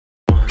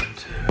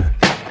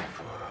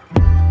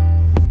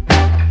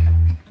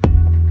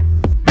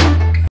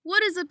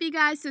is up, you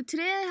guys? So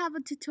today I have a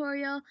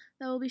tutorial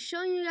that will be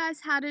showing you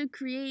guys how to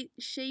create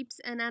shapes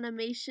and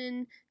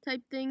animation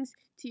type things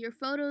to your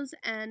photos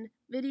and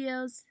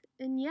videos.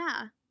 And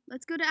yeah,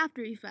 let's go to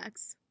After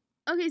Effects.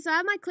 Okay, so I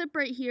have my clip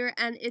right here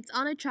and it's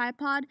on a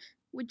tripod,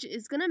 which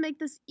is going to make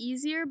this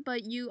easier,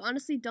 but you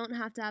honestly don't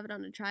have to have it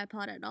on a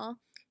tripod at all.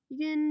 You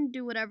can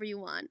do whatever you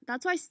want.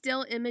 That's why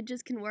still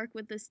images can work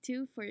with this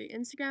too for your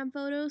Instagram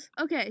photos.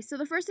 Okay, so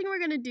the first thing we're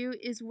going to do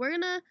is we're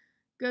going to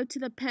go to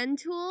the pen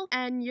tool,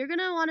 and you're going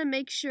to want to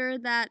make sure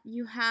that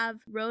you have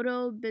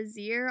Roto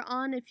Bezier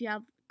on if you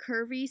have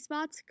curvy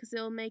spots, because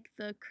it'll make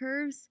the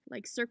curves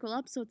like circle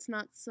up so it's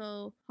not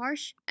so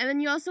harsh. And then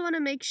you also want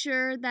to make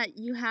sure that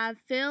you have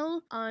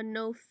fill on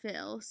no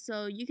fill.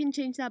 So you can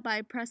change that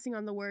by pressing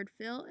on the word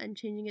fill and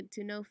changing it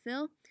to no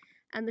fill.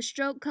 And the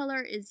stroke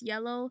color is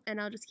yellow,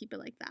 and I'll just keep it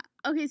like that.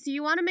 Okay, so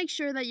you want to make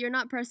sure that you're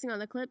not pressing on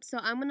the clip. So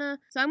I'm gonna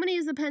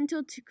use the pen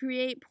tool to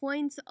create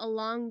points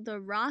along the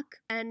rock,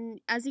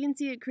 and as you can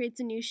see, it creates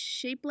a new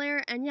shape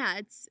layer. And yeah,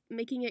 it's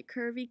making it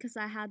curvy because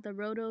I had the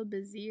Roto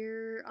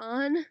Bezier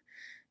on.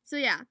 So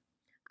yeah,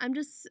 I'm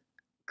just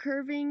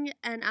curving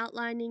and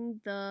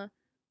outlining the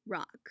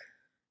rock.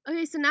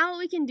 Okay, so now what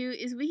we can do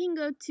is we can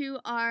go to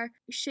our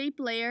shape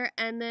layer,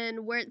 and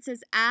then where it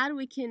says add,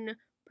 we can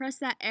press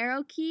that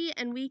arrow key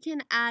and we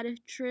can add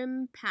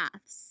trim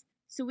paths.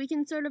 So we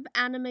can sort of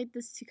animate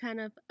this to kind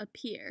of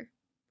appear.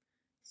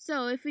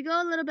 So if we go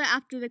a little bit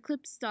after the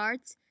clip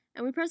starts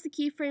and we press the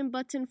keyframe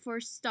button for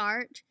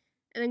start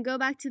and then go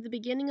back to the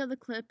beginning of the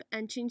clip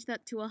and change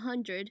that to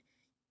 100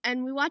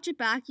 and we watch it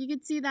back, you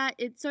can see that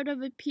it sort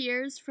of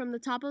appears from the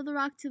top of the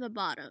rock to the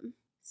bottom.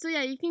 So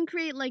yeah, you can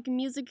create like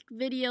music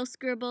video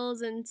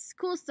scribbles and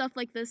cool stuff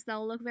like this that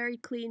will look very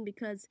clean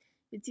because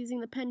it's using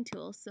the pen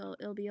tool, so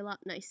it'll be a lot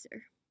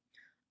nicer.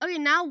 Okay,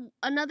 now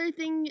another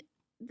thing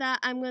that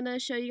I'm going to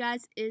show you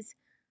guys is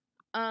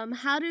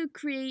how to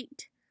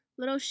create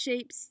little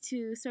shapes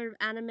to sort of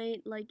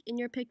animate like in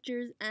your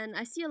pictures, and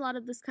I see a lot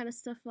of this kind of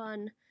stuff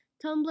on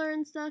Tumblr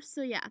and stuff,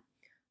 so yeah.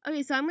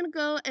 Okay, so I'm going to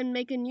go and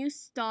make a new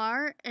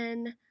star,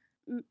 and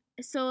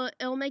so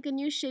it'll make a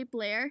new shape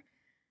layer,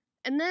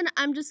 and then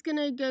I'm just going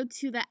to go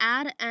to the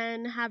add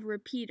and have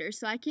repeater,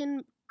 so I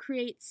can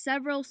create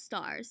several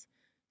stars.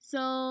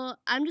 So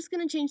I'm just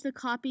going to change the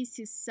copies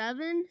to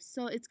 7,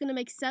 so it's going to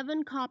make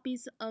 7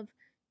 copies of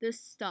this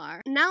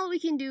star. Now what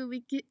we can do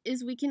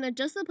is we can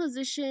adjust the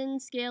position,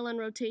 scale, and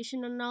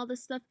rotation and all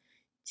this stuff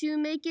to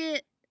make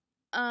it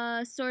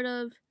sort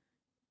of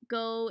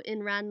go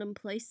in random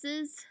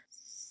places.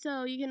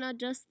 So you can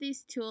adjust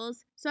these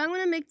tools. So I'm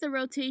going to make the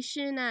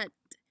rotation at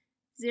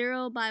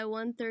 0 by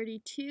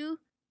 132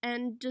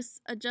 and just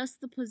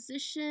adjust the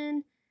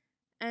position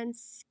and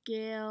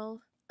scale.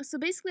 So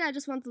basically I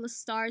just want the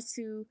stars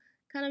to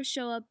kind of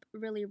show up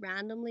really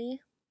randomly.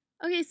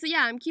 Okay, so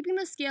yeah, I'm keeping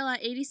the scale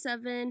at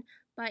 87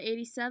 by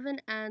 87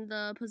 and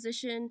the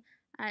position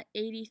at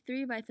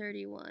 83 by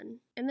 31.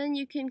 And then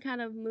you can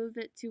kind of move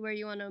it to where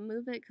you want to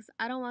move it, because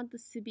I don't want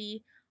this to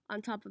be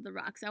on top of the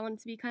rocks. I want it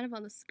to be kind of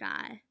on the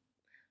sky.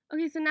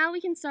 Okay, so now we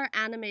can start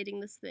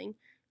animating this thing.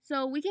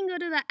 So we can go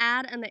to the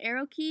add and the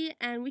arrow key,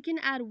 and we can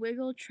add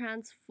wiggle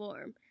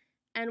transform.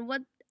 And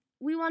what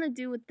we want to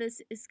do with this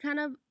is kind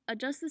of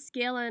adjust the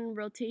scale and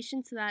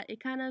rotation so that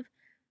it kind of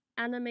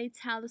animates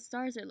how the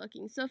stars are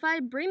looking. So if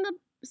I bring the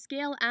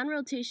scale and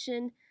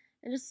rotation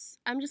and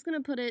I'm just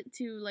going to put it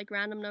to like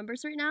random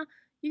numbers right now,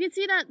 you can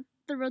see that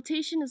the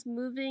rotation is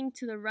moving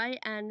to the right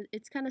and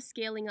it's kind of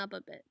scaling up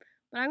a bit.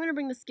 But I'm going to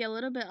bring the scale a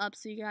little bit up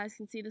so you guys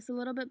can see this a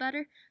little bit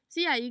better. So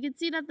yeah, you can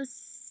see that the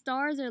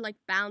stars are like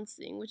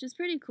bouncing, which is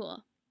pretty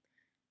cool.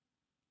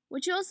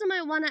 What you also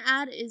might want to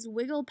add is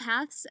wiggle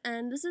paths,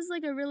 and this is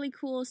like a really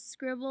cool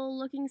scribble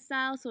looking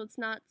style, so it's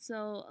not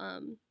so,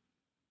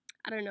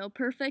 I don't know,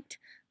 perfect.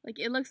 Like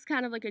it looks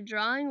kind of like a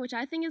drawing, which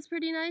I think is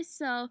pretty nice,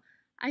 so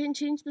I can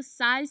change the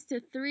size to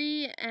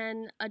 3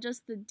 and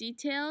adjust the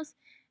details,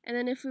 and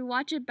then if we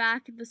watch it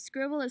back, the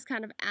scribble is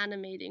kind of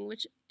animating,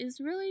 which is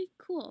really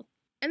cool.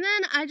 And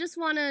then I just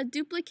want to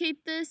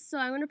duplicate this, so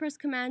I'm going to press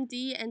Command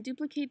D and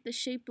duplicate the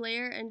shape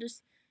layer and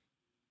just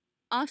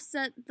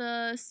offset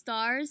the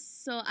stars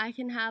so I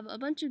can have a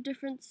bunch of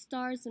different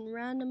stars in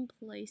random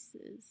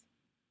places.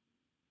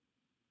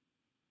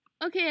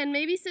 Okay, and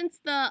maybe since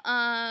the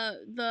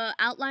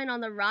outline on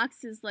the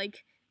rocks is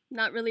like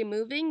not really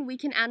moving, we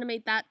can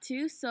animate that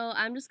too. So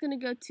I'm just going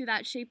to go to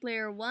that shape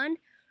layer 1,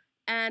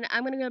 and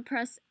I'm going to go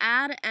press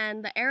add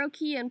and the arrow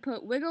key and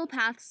put wiggle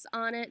paths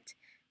on it,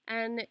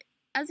 and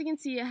as you can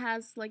see, it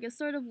has like a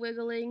sort of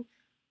wiggling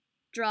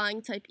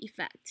drawing type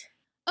effect.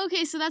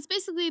 Okay, so that's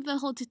basically the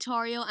whole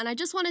tutorial, and I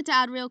just wanted to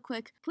add real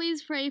quick,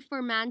 please pray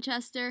for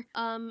Manchester.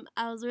 I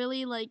was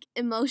really like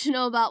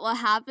emotional about what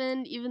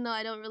happened, even though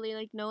I don't really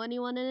like know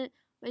anyone in it.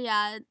 But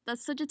yeah,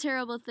 that's such a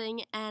terrible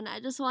thing, and I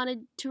just wanted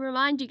to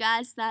remind you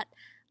guys that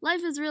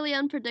life is really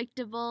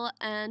unpredictable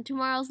and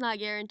tomorrow's not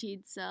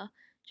guaranteed, so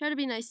try to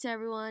be nice to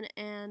everyone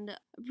and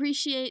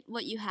appreciate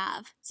what you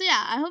have. So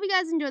yeah, I hope you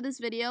guys enjoyed this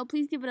video.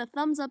 Please give it a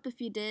thumbs up if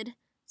you did.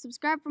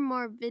 Subscribe for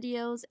more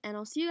videos, and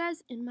I'll see you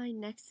guys in my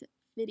next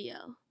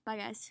video. Bye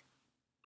guys.